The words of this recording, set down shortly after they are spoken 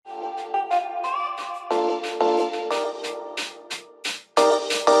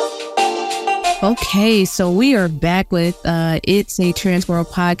Okay, so we are back with It's a TRANSworld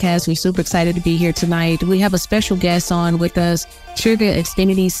podcast. We're super excited to be here tonight. We have a special guest on with us, Trigga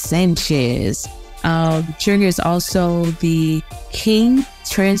Infiniti Sanchez. Trigga is also the king,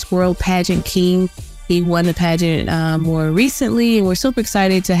 TRANSworld pageant king. He won the pageant more recently, and we're super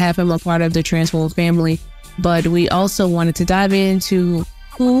excited to have him a part of the TRANSworld family. But we also wanted to dive into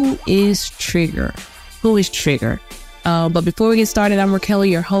who is Trigga? Who is Trigga? But before we get started, I'm Raquel,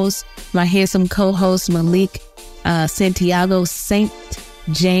 your host. My handsome co-host, Malik Santiago St.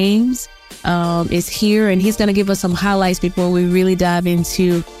 James, is here, and he's going to give us some highlights before we really dive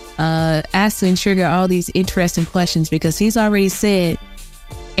into asking Trigga all these interesting questions, because he's already said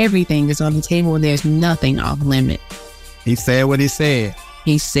everything is on the table and there's nothing off limit. He said what he said.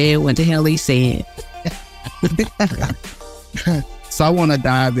 He said what the hell he said. So I want to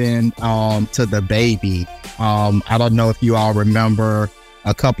dive in to the baby. I don't know if you all remember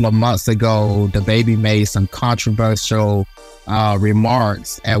a couple of months ago, the baby made some controversial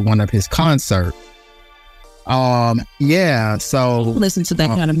remarks at one of his concerts. So listen to that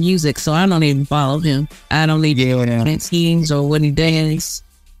kind of music, so I don't even follow him. I don't need schemes or what he does.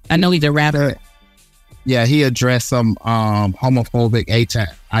 I know he's a rapper. Yeah, he addressed some homophobic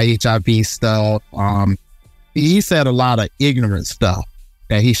HIV stuff. He said a lot of ignorant stuff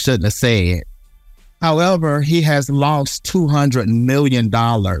that he shouldn't have said. However, he has lost $200 million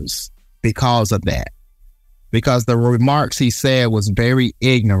because of that. Because the remarks he said was very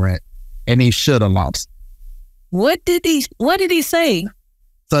ignorant, and he should have lost. What did he say?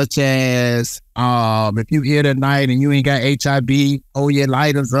 Such as, if you here tonight and you ain't got HIV, hold your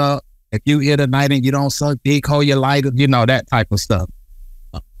lighters up. If you here tonight and you don't suck dick, hold your lighters, that type of stuff.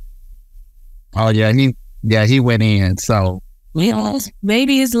 Oh yeah, he went in, so.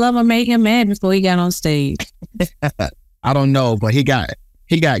 Maybe his lover made him mad before he got on stage. I don't know, but he got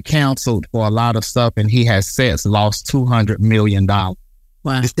canceled for a lot of stuff, and he has since lost $200 million. Wow.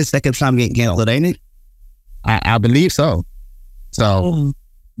 It's the second time getting canceled, ain't it? I believe so. So,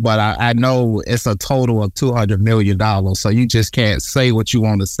 but I know it's a total of $200 million. So you just can't say what you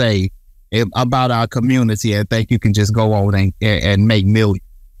want to say about our community and think you can just go on and make millions.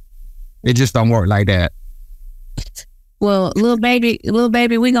 It just don't work like that. Well, little baby,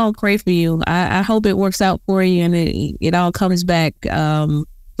 we gonna pray for you. I hope it works out for you and it all comes back.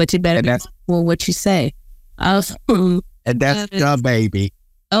 But you better be for what you say. And that's the baby.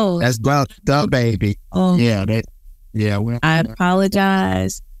 Oh, that's the baby. Oh, yeah. I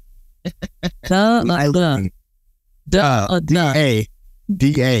apologize.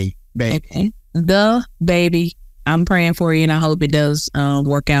 D-A, baby. Okay. The baby. I'm praying for you, and I hope it does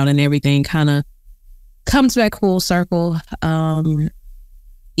work out and everything kind of comes back full circle. Even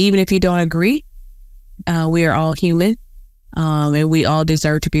if you don't agree, we are all human, and we all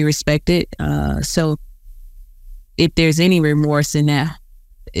deserve to be respected. So if there's any remorse in that,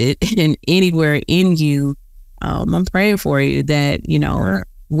 in anywhere in you, I'm praying for you that,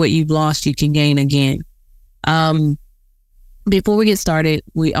 what you've lost, you can gain again. Before we get started,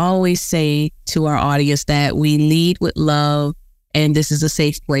 we always say to our audience that we lead with love, and this is a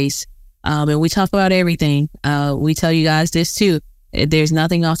safe place. And we talk about everything. We tell you guys this too. There's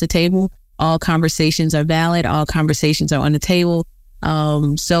nothing off the table. All conversations are valid. All conversations are on the table.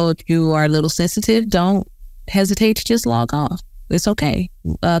 So if you are a little sensitive, don't hesitate to just log off. It's okay.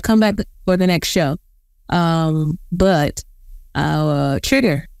 Come back for the next show. But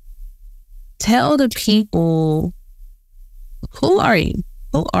Trigga, tell the people, who are you?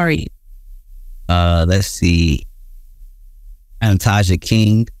 Who are you? Let's see. I'm Taja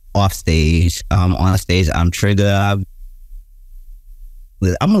King. Off stage, on stage, I'm Trigga.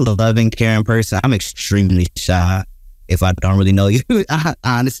 I'm a loving, caring person. I'm extremely shy if I don't really know you,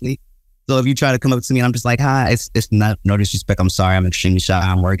 honestly. So if you try to come up to me and I'm just like, hi, it's not no disrespect. I'm sorry. I'm extremely shy.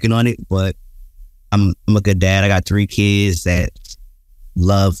 I'm working on it, but I'm a good dad. I got 3 kids that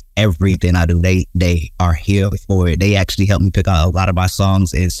love everything I do. They are here for it. They actually help me pick out a lot of my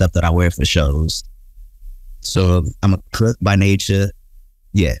songs and stuff that I wear for shows. So I'm a cook by nature.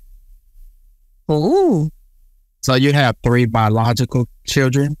 Yeah. Oh. So you have 3 biological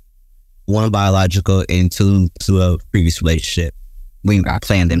children? 1 biological and 2 to a previous relationship. We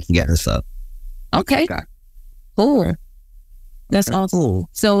planned them together, so. Okay. Cool. That's awesome.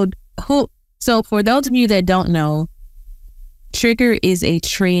 So for those of you that don't know, Trigga is a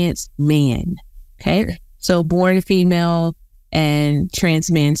trans man. Okay. So born female and trans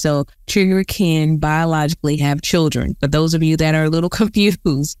men. So Trigga can biologically have children. For those of you that are a little confused,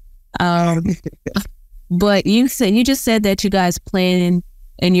 but you just said that you guys plan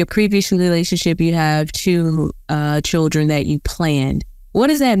in your previous relationship. You have 2 children that you planned. What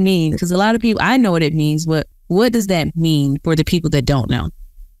does that mean? Because a lot of people, I know what it means, but what does that mean for the people that don't know?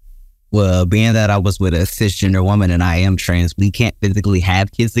 Well, being that I was with a cisgender woman and I am trans, we can't physically have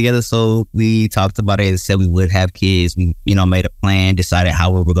kids together. So we talked about it and said we would have kids. We, made a plan, decided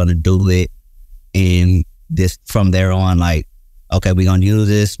how we were going to do it. And this from there on, like, okay, we're going to do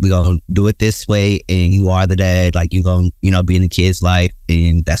this. We're going to do it this way. And you are the dad. Like, you're going to, be in the kid's life.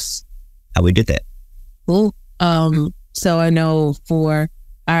 And that's how we did that. Cool. So I know for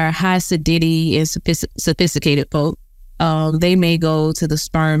our high sedity and sophisticated folk, they may go to the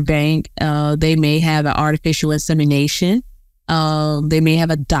sperm bank. They may have an artificial insemination. They may have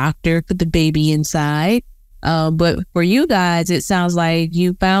a doctor put the baby inside. But for you guys, it sounds like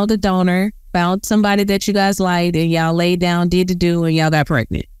you found a donor, found somebody that you guys liked, and y'all laid down, did the do, and y'all got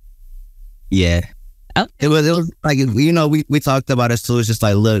pregnant. Yeah. Okay. It was like, we talked about it. So it's just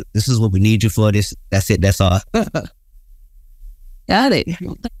like, look, this is what we need you for. This, that's it. That's all. Got it.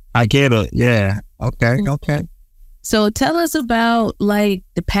 I get it. Yeah. Okay. So tell us about like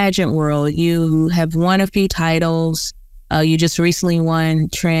the pageant world. You have won a few titles. You just recently won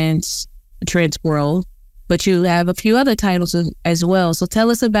TRANSworld, but you have a few other titles as well. So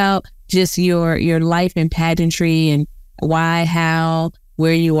tell us about just your life in pageantry and why, how,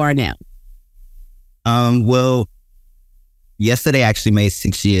 where you are now. Well, yesterday actually made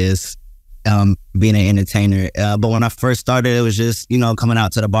 6 years being an entertainer. But when I first started, it was just, coming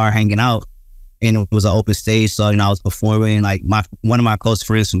out to the bar, hanging out. And it was an open stage, so I was performing. Like one of my close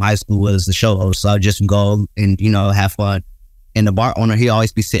friends from high school was the show host, so I would just go and have fun. And the bar owner, he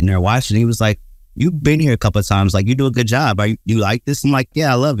always be sitting there watching. He was like, "You've been here a couple of times. Like, you do a good job. You like this?" I'm like,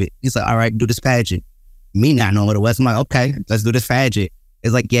 "Yeah, I love it." He's like, "All right, do this pageant." Me not knowing what it was, I'm like, "Okay, let's do this pageant."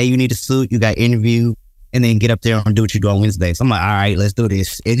 It's like, "Yeah, you need a suit, you got interview, and then get up there and do what you do on Wednesday." So I'm like, "All right, let's do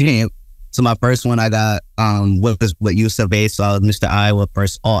this." So my first one I got what you surveyed. So I was Mr. Iowa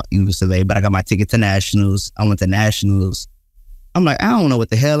first alt you surveyed, but I got my ticket to nationals. I went to nationals. I'm like, I don't know what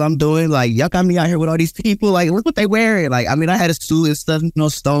the hell I'm doing. Like, y'all got me out here with all these people. Like, look what they wearing. Like, I mean, I had a suit and stuff,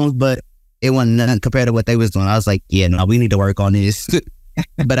 stones, but it wasn't nothing compared to what they was doing. I was like, yeah, no, we need to work on this.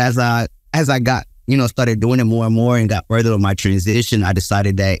 But as I got, started doing it more and more and got further with my transition, I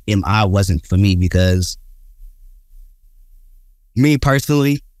decided that MI wasn't for me, because me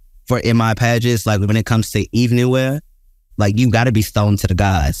personally, for MI pageants, like when it comes to evening wear, like you got to be stoned to the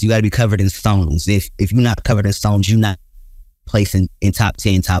gods. You got to be covered in stones. If you're not covered in stones, you're not placing in top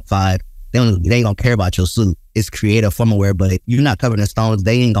 10, top 5. They ain't gonna care about your suit. It's creative formal wear, but if you're not covered in stones,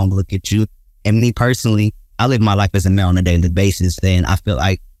 they ain't gonna look at you. And me personally, I live my life as a male on a daily basis, and I feel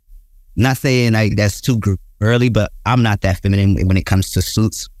like, not saying like that's too early, but I'm not that feminine when it comes to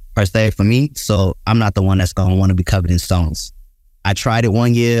suits per se for me. So I'm not the one that's gonna want to be covered in stones. I tried it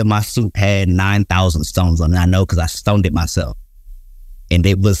one year. My suit had 9,000 stones on it. I know, because I stoned it myself, and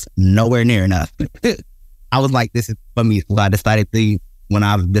it was nowhere near enough. I was like, this is for me. So I decided when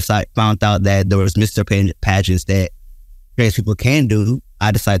I found out that there was Mr. Pageants that trans people can do,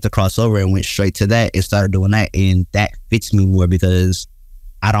 I decided to cross over and went straight to that and started doing that. And that fits me more, because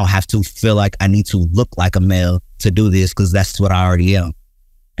I don't have to feel like I need to look like a male to do this, because that's what I already am.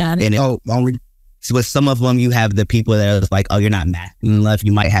 Got it. And so with some of them, you have the people that are like, oh, you're not masculine enough.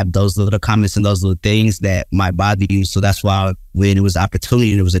 You might have those little comments and those little things that might bother you. So that's why when it was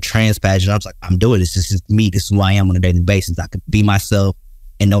opportunity and it was a trans pageant, I was like, I'm doing this. This is me. This is who I am on a daily basis. I could be myself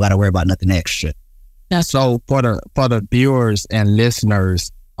and don't got to worry about nothing extra. So for the viewers and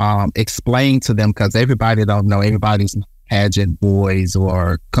listeners, explain to them, because everybody don't know, everybody's pageant boys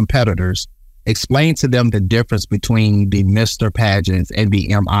or competitors. Explain to them the difference between the Mr. Pageants and the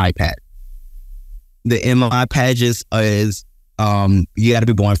MI pageant. The MI pageants is, you got to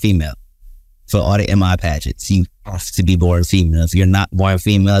be born female. For all the MI pageants, you have to be born female. If you're not born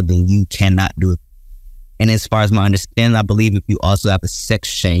female, then you cannot do it. And as far as my understanding, I believe if you also have a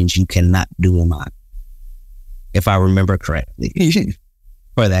sex change, you cannot do MI. If I remember correctly.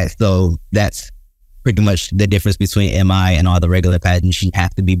 For that. So that's pretty much the difference between MI and all the regular pageants. You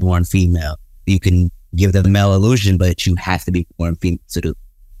have to be born female. You can give them the male illusion, but you have to be born female to do.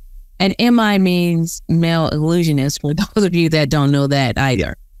 And MI means male illusionist, for those of you that don't know that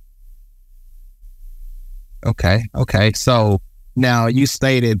either. Okay. So now you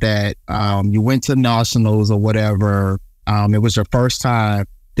stated that you went to nationals or whatever. It was your first time.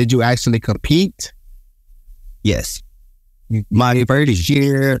 Did you actually compete? Yes. My first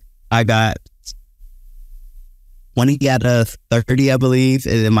year, I got 20 out of 30, I believe.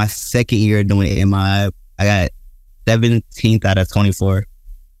 And then my second year doing MI, I got 17th out of 24.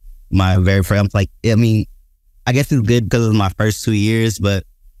 My very first, I'm like, I mean, I guess it's good because it was my first 2 years, but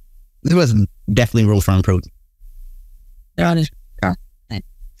there was definitely room for improvement. Got it.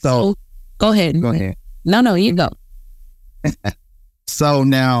 So go ahead. Go ahead. No, you go. So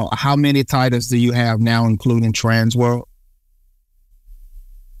now, how many titles do you have now, including TRANSworld?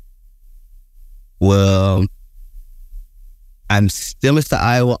 Well, I'm still Mr.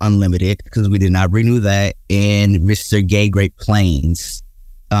 Iowa Unlimited because we did not renew that, and Mr. Gay Great Plains,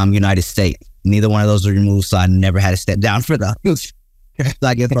 United States. Neither one of those were removed, so I never had to step down for those. So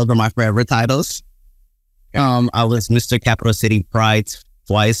I guess those are my forever titles. I was Mr. Capital City Pride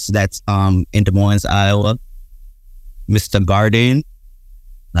twice. That's in Des Moines, Iowa. Mr. Garden.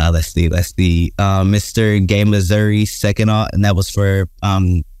 Let's see. Mr. Gay Missouri second, and that was for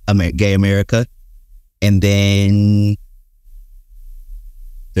Gay America. And then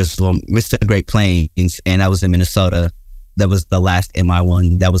there's Mr. Great Plains, and that was in Minnesota. That was the last MI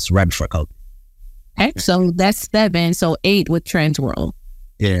one. That was right before COVID. Okay, so that's 7. So 8 with TRANSworld.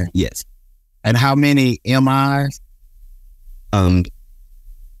 Yeah. Yes. And how many MIs? 3.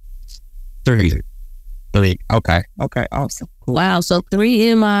 Okay. Awesome. Cool. Wow. So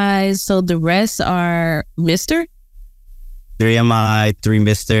 3 MIs. So the rest are Mr. 3 MI, 3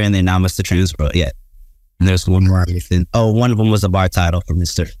 Mr., and then now Mr. TRANSworld. Yeah. And there's one more. One of them was a bar title for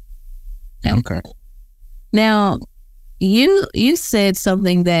Mr. Okay. Now, you said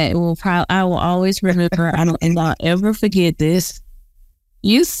something that I will always remember. And I'll ever forget this.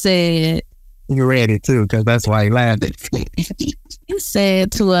 You said, You read it too, because that's why he laughed. you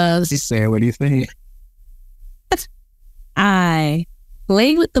said to us, He said what he said. I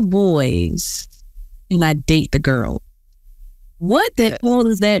play with the boys and I date the girl. What the hell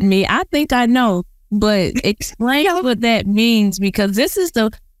does that mean? I think I know, but explain what that means, because this is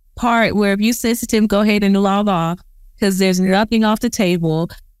the part where if you're sensitive, go ahead and log off, because there's nothing off the table.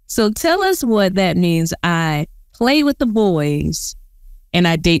 So tell us what that means. I play with the boys and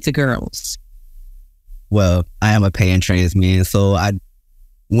I date the girls. Well, I am a pay and trans man, so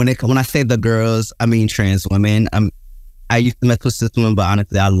when I say the girls, I mean trans women. I used to mess with cis women, but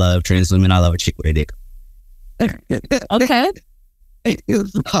honestly, I love trans women. I love a chick with a dick. Okay.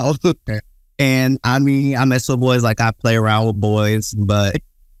 And I mean, I mess with boys, like I play around with boys, but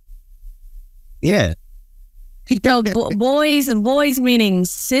yeah. So boys meaning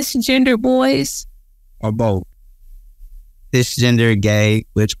cisgender boys? Or both. Cisgender, gay,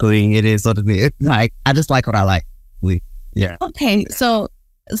 which queen, it is what it is. Like, I just like what I like. Yeah. Okay, so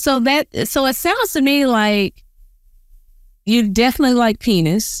it sounds to me like you definitely like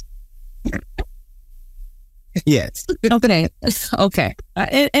penis. Yes. Okay.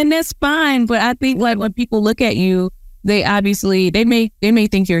 And that's fine, but I think like when people look at you, they may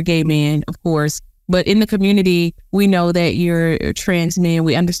think you're a gay man, of course, but in the community, we know that you're a trans man.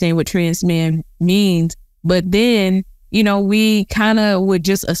 We understand what trans man means, but then, we kind of would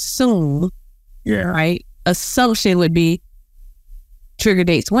just assume, right? Assumption would be Trigga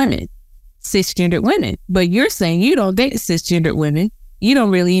dates women, cisgendered women, but you're saying you don't date cisgendered women. You don't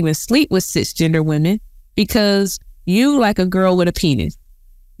really even sleep with cisgender women because you like a girl with a penis.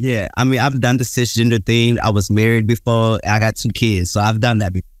 Yeah, I mean, I've done the cisgender thing. I was married before. I got 2 kids, so I've done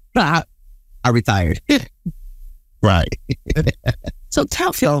that before. I retired. Right. So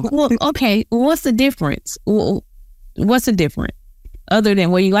tell me, okay, what's the difference? What's the difference? Other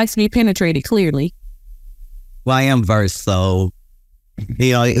than, you like to be penetrated, clearly. Well, I am versed, so,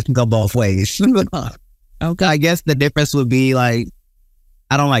 it can go both ways. Okay. I guess the difference would be, like,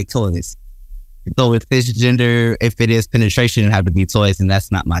 I don't like toys. So with cisgender, if it is penetration, it have to be toys, and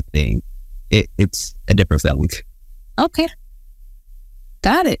that's not my thing. It's a different thing. Okay.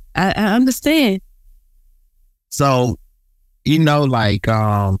 Got it. I understand. So,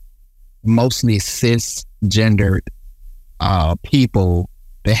 mostly cisgendered people,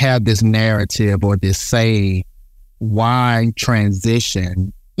 they have this narrative or this saying, why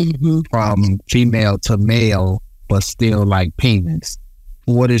transition from female to male, but still like penis?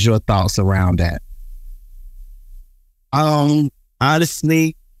 What is your thoughts around that?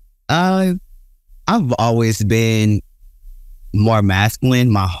 Honestly, I've always been more masculine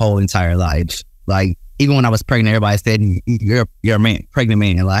my whole entire life. Like, even when I was pregnant, everybody said, you're a man, pregnant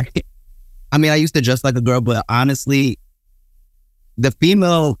man. Like, I mean, I used to dress like a girl, but honestly, the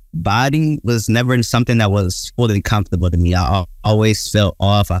female body was never something that was fully comfortable to me. I always felt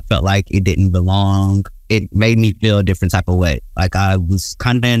off. I felt like it didn't belong. It made me feel a different type of way. Like, I was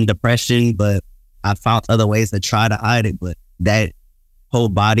kind of in depression, but I found other ways to try to hide it. But that whole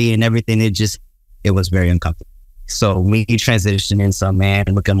body and everything, it was very uncomfortable. So me transitioning into a man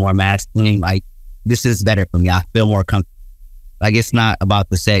and looking more masculine, like, this is better for me. I feel more comfortable. Like, it's not about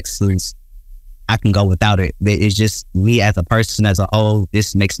the sex. I can go without it. But it's just me as a person as a whole,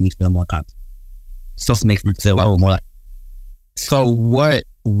 this makes me feel more comfortable. So it makes me feel more like. So what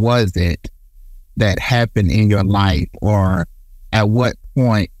was it that happened in your life, or at what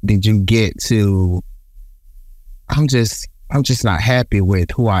point did you get to, I'm just not happy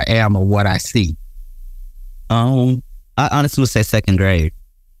with who I am or what I see? I honestly would say second grade.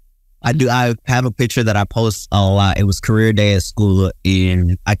 I have a picture that I post a lot. It was career day at school,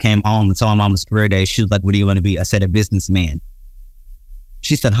 and I came home and told my mom it was career day. She was like, "What do you want to be?" I said, "A businessman."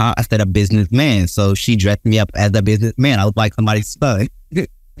 She said, "Huh?" I said, "A businessman." So she dressed me up as a businessman. I was like somebody's son.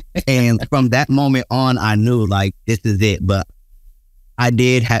 And from that moment on, I knew like this is it. But I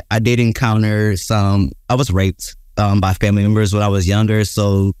did encounter I was raped by family members when I was younger.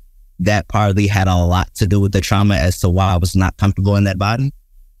 So that partly had a lot to do with the trauma as to why I was not comfortable in that body.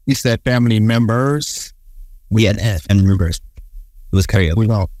 You said family members? Yeah, family members. It was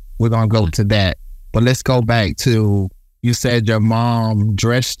karaoke. We're gonna go to that. But let's go back to, you said your mom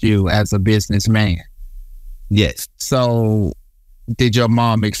dressed you as a businessman. Yes. So did your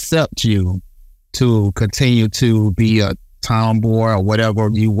mom accept you to continue to be a tomboy or whatever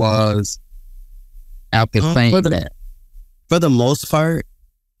you was after saying that? For the most part,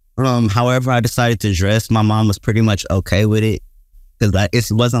 however I decided to dress, my mom was pretty much okay with it. Because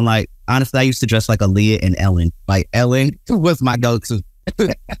it wasn't like, honestly, I used to dress like Aaliyah and Ellen. Like Ellen was my go-to.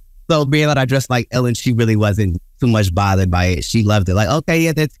 So being that I dressed like Ellen, she really wasn't too much bothered by it. She loved it. Like, okay,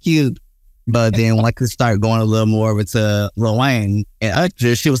 yeah, that's cute. But then when I could start going a little more over to Lil Wayne and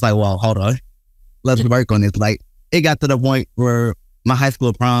Usher, she was like, well, hold on. Let's work on this. Like, it got to the point where my high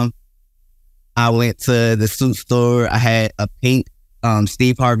school prom, I went to the suit store. I had a pink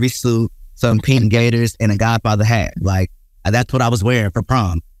Steve Harvey suit, some pink gaiters, and a Godfather hat. Like, that's what I was wearing for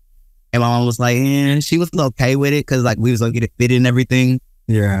prom. And my mom was like, she was okay with it because like we was gonna get it fitted and everything.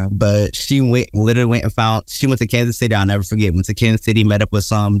 Yeah. But she literally went and found, she went to Kansas City, I'll never forget, went to Kansas City, met up with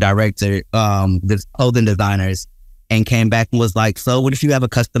some director, the clothing designers, and came back and was like, so what if you have a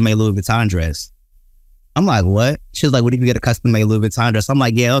custom made Louis Vuitton dress? I'm like, what? She was like, what if you get a custom made Louis Vuitton dress? I'm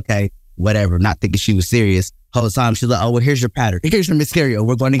like, yeah, okay, whatever. Not thinking she was serious. Whole time she's like, oh, well, here's your pattern. Here's your material.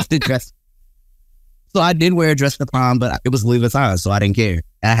 We're going to get the dress. So I did wear a dress to prom, but it was Louis Vuitton, so I didn't care.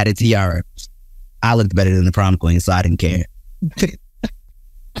 I had a tiara. I looked better than the prom queen, so I didn't care.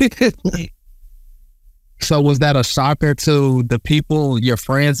 So was that a shocker to the people, your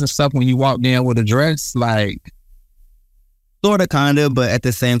friends and stuff, when you walked in with a dress? Like, sort of, kind of, but at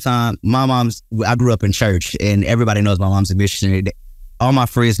the same time, I grew up in church, and everybody knows my mom's a missionary. All my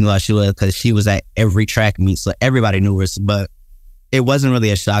friends knew how she was because she was at every track meet, so everybody knew her. But it wasn't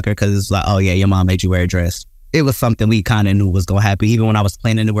really a shocker because it's like, oh yeah, your mom made you wear a dress. It was something we kind of knew was going to happen. Even when I was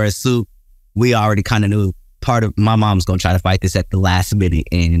planning to wear a suit, we already kind of knew part of my mom's going to try to fight this at the last minute,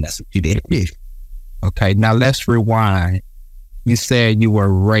 and that's what she did. Okay, now let's rewind. You said you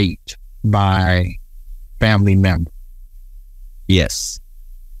were raped by family members. Yes.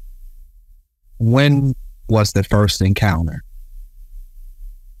 When was the first encounter?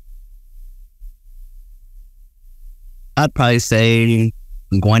 I'd probably say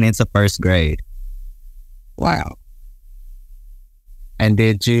going into first grade. Wow. And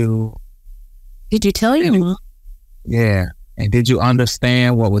did you tell your mom? Yeah. And did you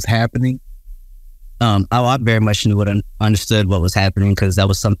understand what was happening? I very much understood what was happening because that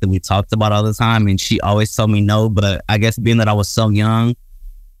was something we talked about all the time, and she always told me no. But I guess being that I was so young,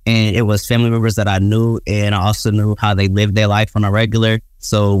 and it was family members that I knew, and I also knew how they lived their life on a regular.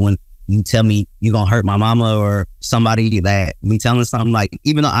 So when you tell me you're gonna hurt my mama or somebody that me telling something, like,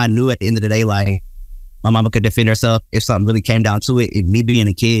 even though I knew at the end of the day, like, my mama could defend herself if something really came down to it, me being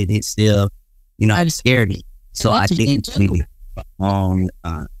a kid, it still, I scared me. So I didn't really.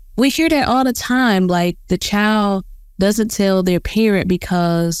 We hear that all the time. Like, the child doesn't tell their parent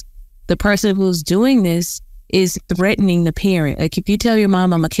because the person who's doing this is threatening the parent. Like, if you tell your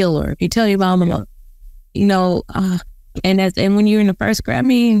mom I'm a killer, if you tell your mom I'm and when you're in the first grade, I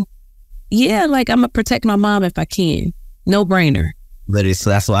mean, yeah, like, I'm gonna protect my mom if I can. No brainer. Literally, so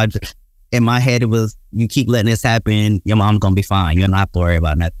that's why in my head it was, you keep letting this happen, your mom's gonna be fine. You're not have to worry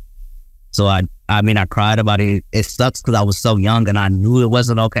about that. So I cried about it. It sucks because I was so young and I knew it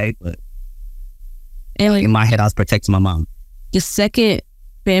wasn't okay, but in my head I was protecting my mom. Your second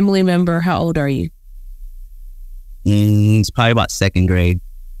family member, how old are you? It's probably about second grade.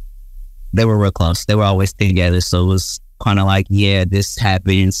 They were real close. They were always together, so it was kind of like, yeah, this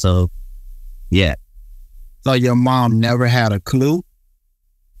happened, so yeah. So your mom never had a clue?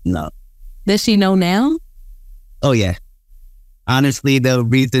 No. Does she know now? Oh yeah. Honestly, the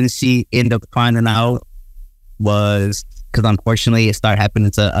reason she ended up finding out was because unfortunately it started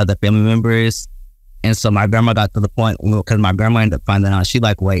happening to other family members, And so my grandma got to the point, because my grandma ended up finding out, she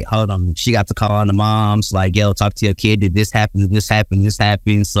like, wait, hold on. She got to call on the moms, like, yo, talk to your kid. Did this happen? Did this happen? This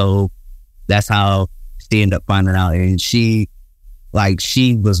happened. So that's how she ended up finding out. And she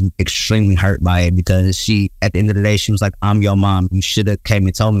was extremely hurt by it, because she, at the end of the day, she was like, I'm your mom. You should have came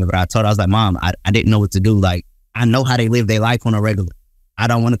and told me. But I told her, I was like, Mom, I didn't know what to do. Like, I know how they live their life on a regular. I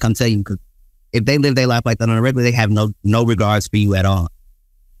don't want to come tell you, because if they live their life like that on a regular, they have no regards for you at all.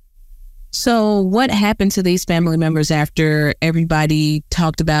 So what happened to these family members after everybody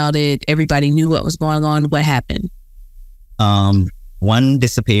talked about it? Everybody knew what was going on. What happened? One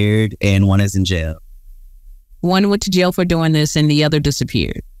disappeared and one is in jail. One went to jail for doing this and the other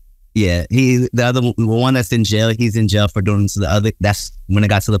disappeared. Yeah, the one that's in jail, he's in jail for doing this. The other, that's when it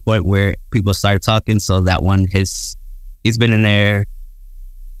got to the point where people started talking. So that one, he's been in there,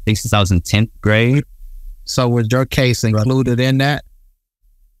 I think, since I was in 10th grade. So was your case included in that?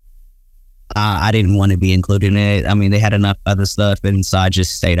 I didn't want to be included in it. I mean, they had enough other stuff, and so I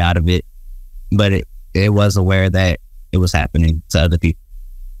just stayed out of it. But it was aware that it was happening to other people.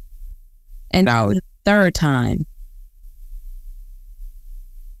 And now the third time,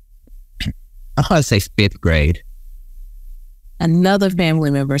 I want to say 5th grade. Another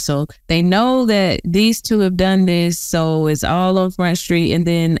family member. So they know that these two have done this. So it's all on Front Street, and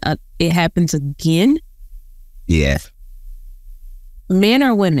then it happens again. Yeah. Men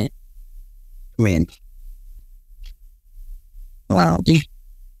or women? Men. Wow.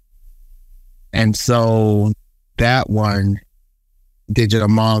 And so that one, did your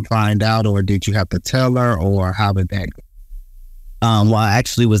mom find out, or did you have to tell her, or how did that go? Well, I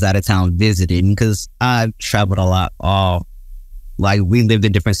actually was out of town visiting, because I traveled a lot. Like, we lived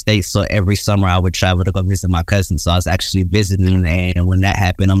in different states, so every summer I would travel to go visit my cousins. So I was actually visiting, and when that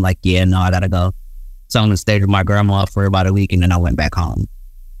happened, I'm like, yeah, no, I gotta go. So I'm gonna stay with my grandma for about a week, and then I went back home.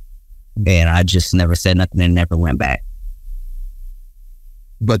 And I just never said nothing and never went back.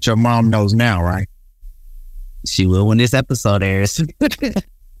 But your mom knows now, right? She will when this episode airs.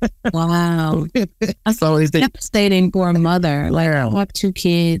 Wow. So it's devastating for a mother. Like, I have 2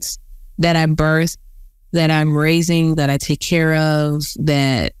 kids that I birthed, that I'm raising, that I take care of,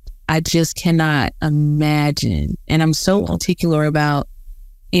 that I just cannot imagine. And I'm so particular about,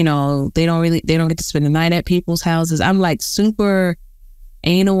 they don't get to spend the night at people's houses. I'm like super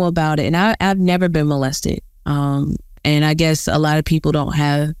anal about it. And I've never been molested. And I guess a lot of people don't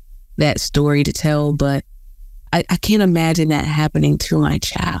have that story to tell, but I can't imagine that happening to my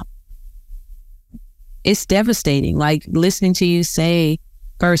child. It's devastating. Like, listening to you say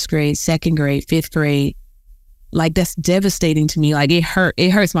 1st grade, 2nd grade, 5th grade, like, that's devastating to me. Like, it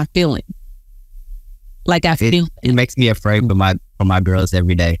hurts my feeling. Like, it makes me afraid for my girls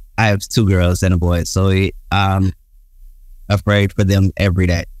every day. I have 2 girls and a boy, so I'm afraid for them every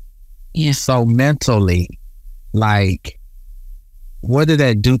day. Yeah. So mentally, like, what did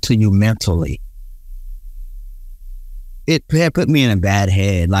that do to you mentally? It put me in a bad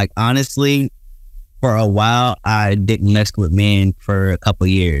head. Like, honestly, for a while, I didn't mess with men for a couple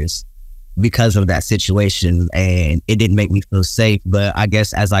of years because of that situation, and it didn't make me feel safe. But I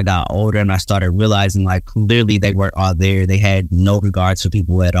guess as I got older and I started realizing, like, clearly they weren't all there. They had no regards for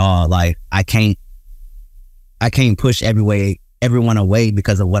people at all. Like, I can't push everyone away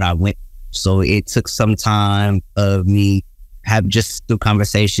because of what I went. So it took some time of me just through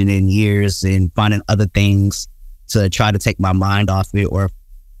conversation and years and finding other things to try to take my mind off it, or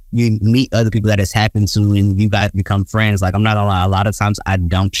you meet other people that it's happened to and you guys become friends. Like, I'm not gonna lie, a lot of times I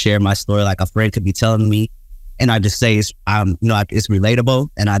don't share my story. Like, a friend could be telling me and I just say it's relatable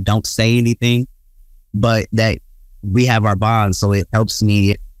and I don't say anything, but that we have our bond. So it helps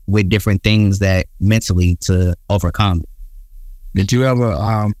me with different things that mentally to overcome. Did you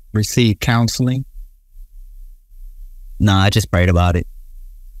ever receive counseling? No, I just prayed about it.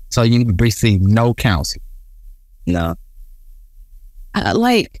 So you received no counseling? No.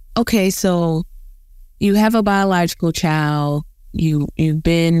 Okay, so you have a biological child, you've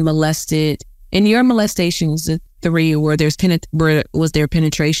been molested. In your molestations, the 3, was there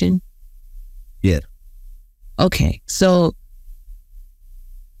penetration? Yeah. Okay, so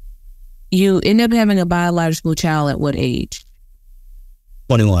you end up having a biological child at what age?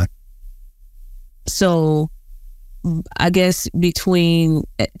 21. So I guess between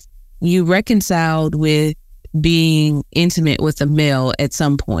you reconciled with being intimate with a male at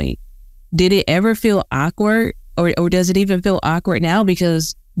some point, did it ever feel awkward, or does it even feel awkward now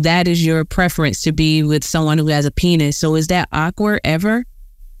because that is your preference to be with someone who has a penis? So is that awkward ever?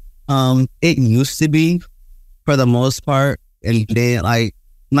 It used to be for the most part, and then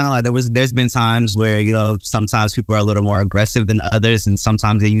there's been times where, sometimes people are a little more aggressive than others, and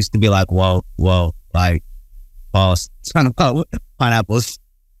sometimes it used to be like, whoa, like pause, talking about pineapples.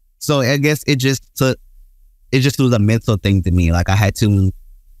 So I guess it just was a mental thing to me. Like I had to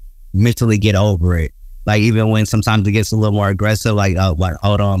mentally get over it. Like even when sometimes it gets a little more aggressive, like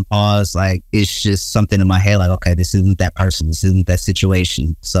hold on, pause. Like it's just something in my head. Like okay, this isn't that person. This isn't that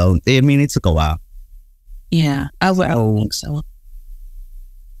situation. So I mean, it took a while. Yeah, I think so.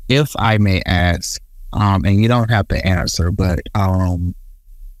 If I may ask, and you don't have to answer, but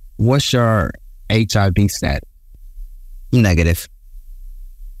what's your HIV status? Negative.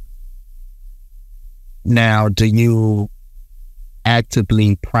 Now, do you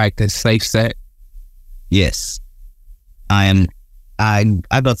actively practice safe sex? Yes, I am. I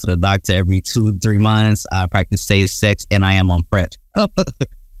go to the doctor every 2-3 months. I practice safe sex, and I am on PrEP. Okay.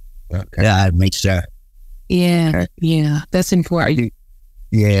 Yeah, I make sure. Yeah, yeah, that's important.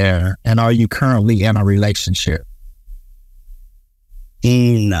 Yeah, and are you currently in a relationship?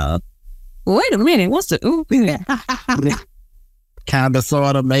 No. Wait a minute, what's the ooh? Kind of,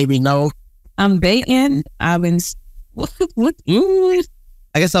 sort of, maybe no. I'm dating. I've been. What? I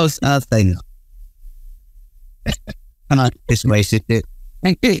guess I was thinking. This relationship.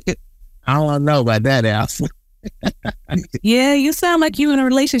 I don't know about that, Alice. Yeah, you sound like you in a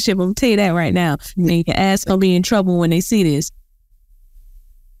relationship. I'm gonna tell you that right now. And your ass gonna be in trouble when they see this.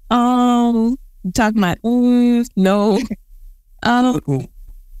 Talking about no.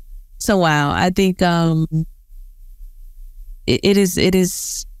 So wow, I think it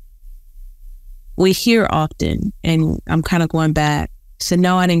is. We hear often, and I'm kind of going back. So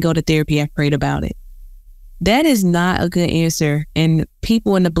no, I didn't go to therapy. I prayed about it. That is not a good answer. And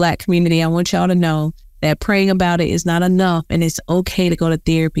people in the Black community, I want y'all to know that praying about it is not enough. And it's okay to go to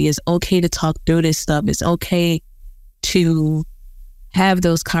therapy. It's okay to talk through this stuff. It's okay to have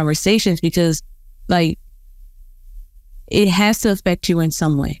those conversations because, like, it has to affect you in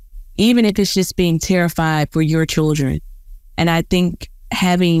some way, even if it's just being terrified for your children. And I think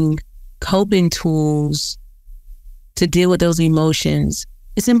having coping tools to deal with those emotions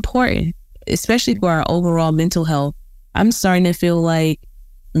is important, especially for our overall mental health. I'm starting to feel like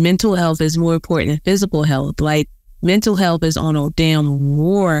mental health is more important than physical health. Like mental health is on a damn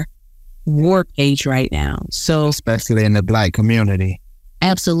war page right now. So especially in the Black community.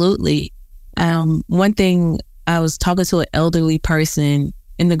 Absolutely. One thing, I was talking to an elderly person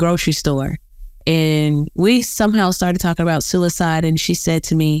in the grocery store, and we somehow started talking about suicide. And she said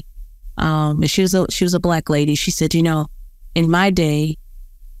to me, and she was a Black lady. She said, you know, in my day,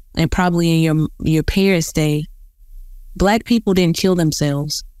 and probably in your parents' day, Black people didn't kill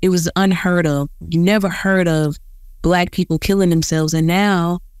themselves. It was unheard of. You never heard of Black people killing themselves, and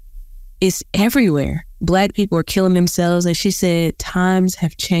now it's everywhere. Black people are killing themselves. And she said, times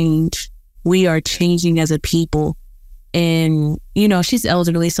have changed. We are changing as a people. And, you know, she's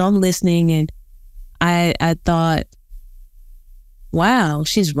elderly, so I'm listening, and I thought, wow,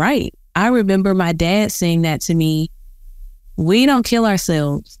 she's right. I remember my dad saying that to me. We don't kill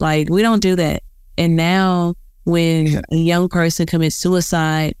ourselves. Like, we don't do that. And now when a young person commits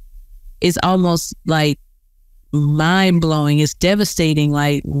suicide, it's almost like mind-blowing. It's devastating.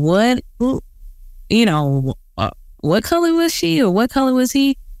 Like, what, you know, what color was she or what color was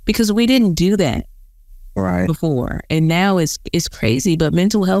he? Because we didn't do that before. And now it's crazy, but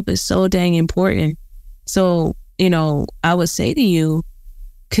mental health is so dang important. So, you know, I would say to you,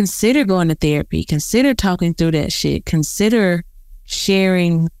 consider going to therapy, consider talking through that shit, consider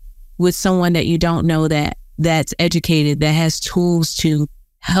sharing with someone that you don't know that's educated, that has tools to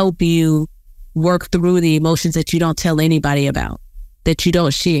help you work through the emotions that you don't tell anybody about, that you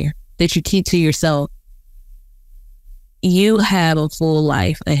don't share, that you keep to yourself. You have a full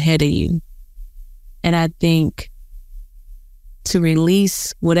life ahead of you. And I think to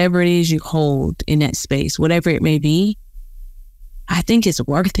release whatever it is you hold in that space, whatever it may be, I think it's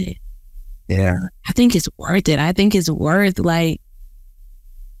worth it. Yeah. I think it's worth it. I think it's worth, like,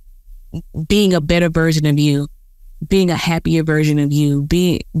 being a better version of you, being a happier version of you,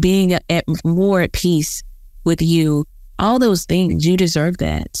 being more at peace with you. All those things, you deserve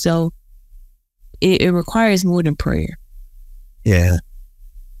that. So it requires more than prayer. Yeah.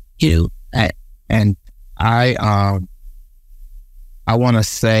 You. And I want to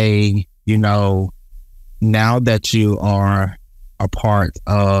say, you know, now that you are a part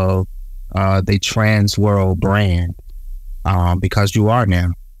of the TRANSworld brand, because you are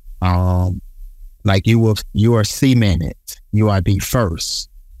now, like you are cemented. You are the first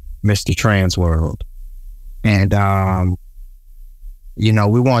Mr. TRANSworld, and you know,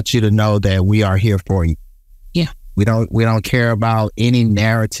 we want you to know that we are here for you. Yeah. We don't care about any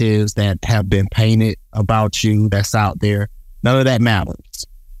narratives that have been painted about you that's out there. None of that matters.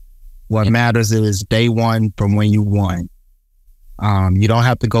 What matters is day one from when you won. You don't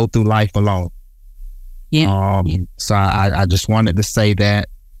have to go through life alone. Yeah. So I just wanted to say that,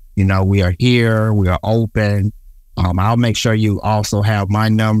 we are here, we are open. I'll make sure you also have my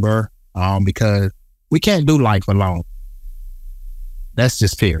number, because we can't do life alone. That's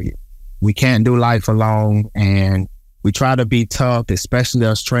just period. We can't do life alone, and we try to be tough, especially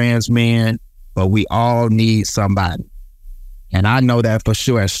us trans men, but we all need somebody. And I know that for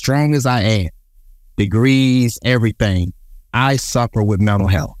sure. As strong as I am, degrees, everything, I suffer with mental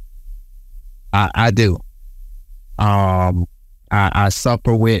health. I do. I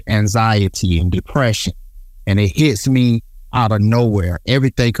suffer with anxiety and depression, and it hits me out of nowhere.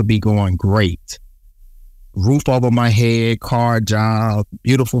 Everything could be going great. Roof over my head, car, job,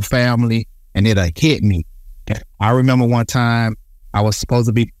 beautiful family, and it'll hit me. I remember one time I was supposed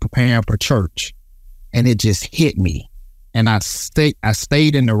to be preparing for church, and it just hit me. And I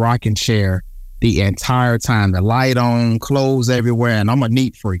stayed in the rocking chair the entire time. The light on, clothes everywhere, and I'm a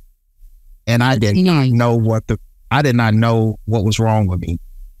neat freak. And I did not know what was wrong with me.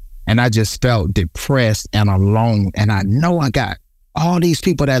 And I just felt depressed and alone. And I know I got all these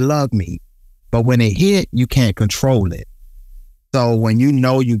people that love me, but when it hit, you can't control it. So when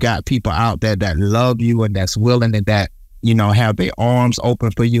you got people out there that love you and that's willing and that, have their arms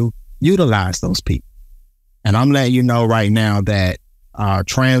open for you, utilize those people. And I'm letting you know right now that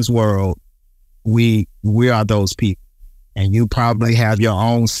TRANSworld, we are those people. And you probably have your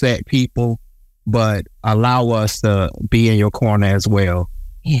own set people, but allow us to be in your corner as well.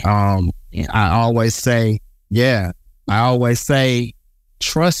 Yeah. I always say,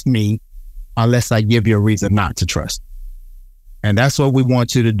 trust me unless I give you a reason not to trust. And that's what we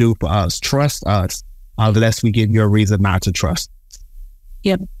want you to do for us. Trust us unless we give you a reason not to trust.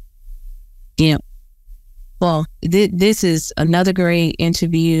 Yep. Well, this is another great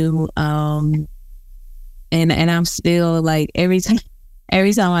interview. And I'm still like, every time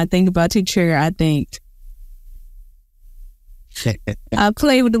I think about you, Trigga, I think I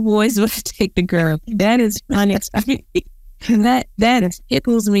play with the boys, but I take the girl. That is funny. That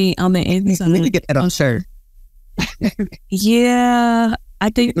tickles me on the inside. Let me get that on shirt. Yeah, I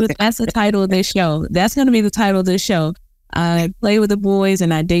think that's the title of this show. That's going to be the title of this show. I play with the boys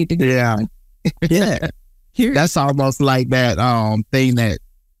and I date the girl. Yeah. That's almost like that thing that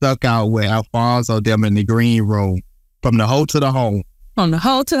stuck out with Alfonso them in the green room, from the hoe to the home. From the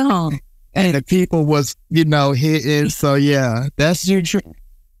hoe to the home. And the people was, hitting. So yeah, that's your trick.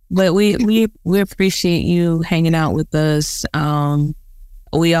 But we appreciate you hanging out with us.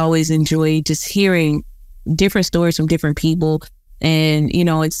 We always enjoy just hearing different stories from different people. And,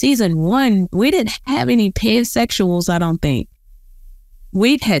 in season 1, we didn't have any pansexuals, I don't think.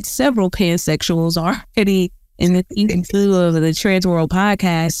 We've had several pansexuals already in the season 2 of the TRANSworld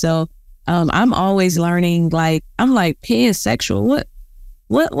podcast. So I'm always learning, I'm like, pansexual,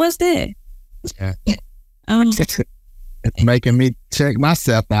 what's that? Yeah. It's making me check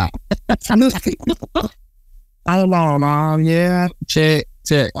myself out. Hold on, yeah, check.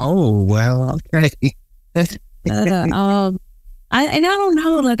 Oh, well, okay. I don't know.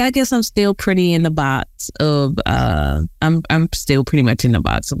 I guess I'm still pretty in the box of. I'm still pretty much in the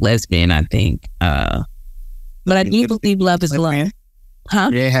box of lesbian, I think. But I do believe love is love. Huh?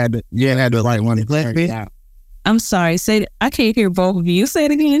 You had to like one lesbian. I'm sorry. I can't hear both of you. Say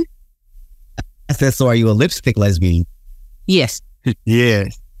it again. I said, so are you a lipstick lesbian? Yes.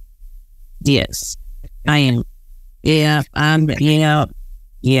 Yes. Yes, I am. Yeah, I'm. Yeah.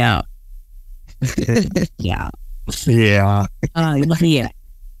 Yeah. Yeah. Yeah. Yeah.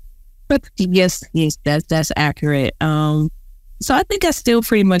 But yes, that's accurate. So I think I still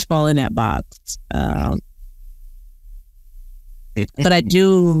pretty much fall in that box. But I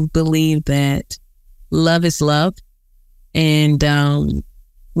do believe that love is love, and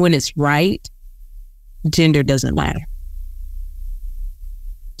when it's right, gender doesn't matter.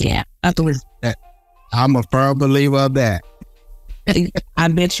 Yeah, I believe that. I'm a firm believer of that. I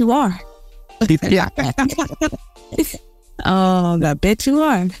bet you are. Oh, I bet you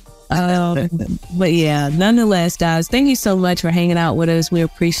are. But yeah, nonetheless, guys, thank you so much for hanging out with us. We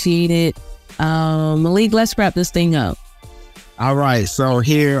appreciate it. Malik, let's wrap this thing up. All right. So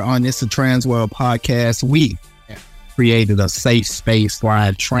here on this TRANSworld podcast, we created a safe space for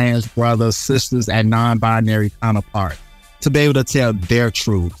our trans brothers, sisters, and non-binary counterparts to be able to tell their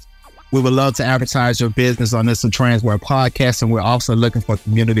truth. We would love to advertise your business on this TRANSworld podcast, and we're also looking for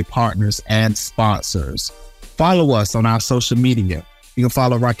community partners and sponsors. Follow us on our social media. You can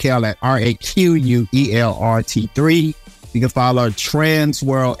follow Raquel at RAQUELRT3. You can follow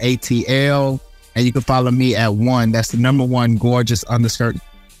TRANSworld ATL, and you can follow me at 1. That's the number 1 gorgeous _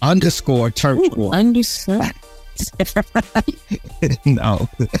 underscore church boy. Understood. No.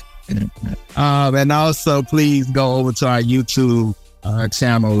 And also please go over to our YouTube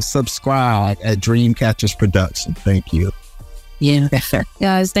channel, subscribe at Dreamcatchers Production. Thank you. Yeah.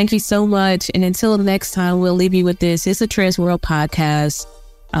 Guys, thank you so much. And until next time, we'll leave you with this. It's a TRANSworld podcast.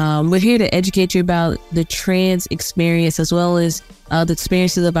 We're here to educate you about the trans experience as well as the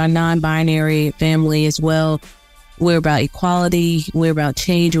experiences of our non-binary family as well. We're about equality. We're about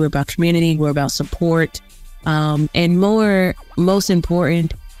change. We're about community. We're about support. And most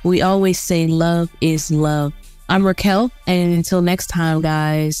important, we always say love is love. I'm Raquel. And until next time,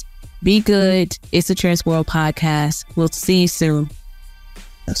 guys, be good. It's a TRANSworld podcast. We'll see you soon.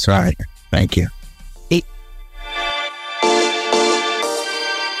 That's right. Thank you.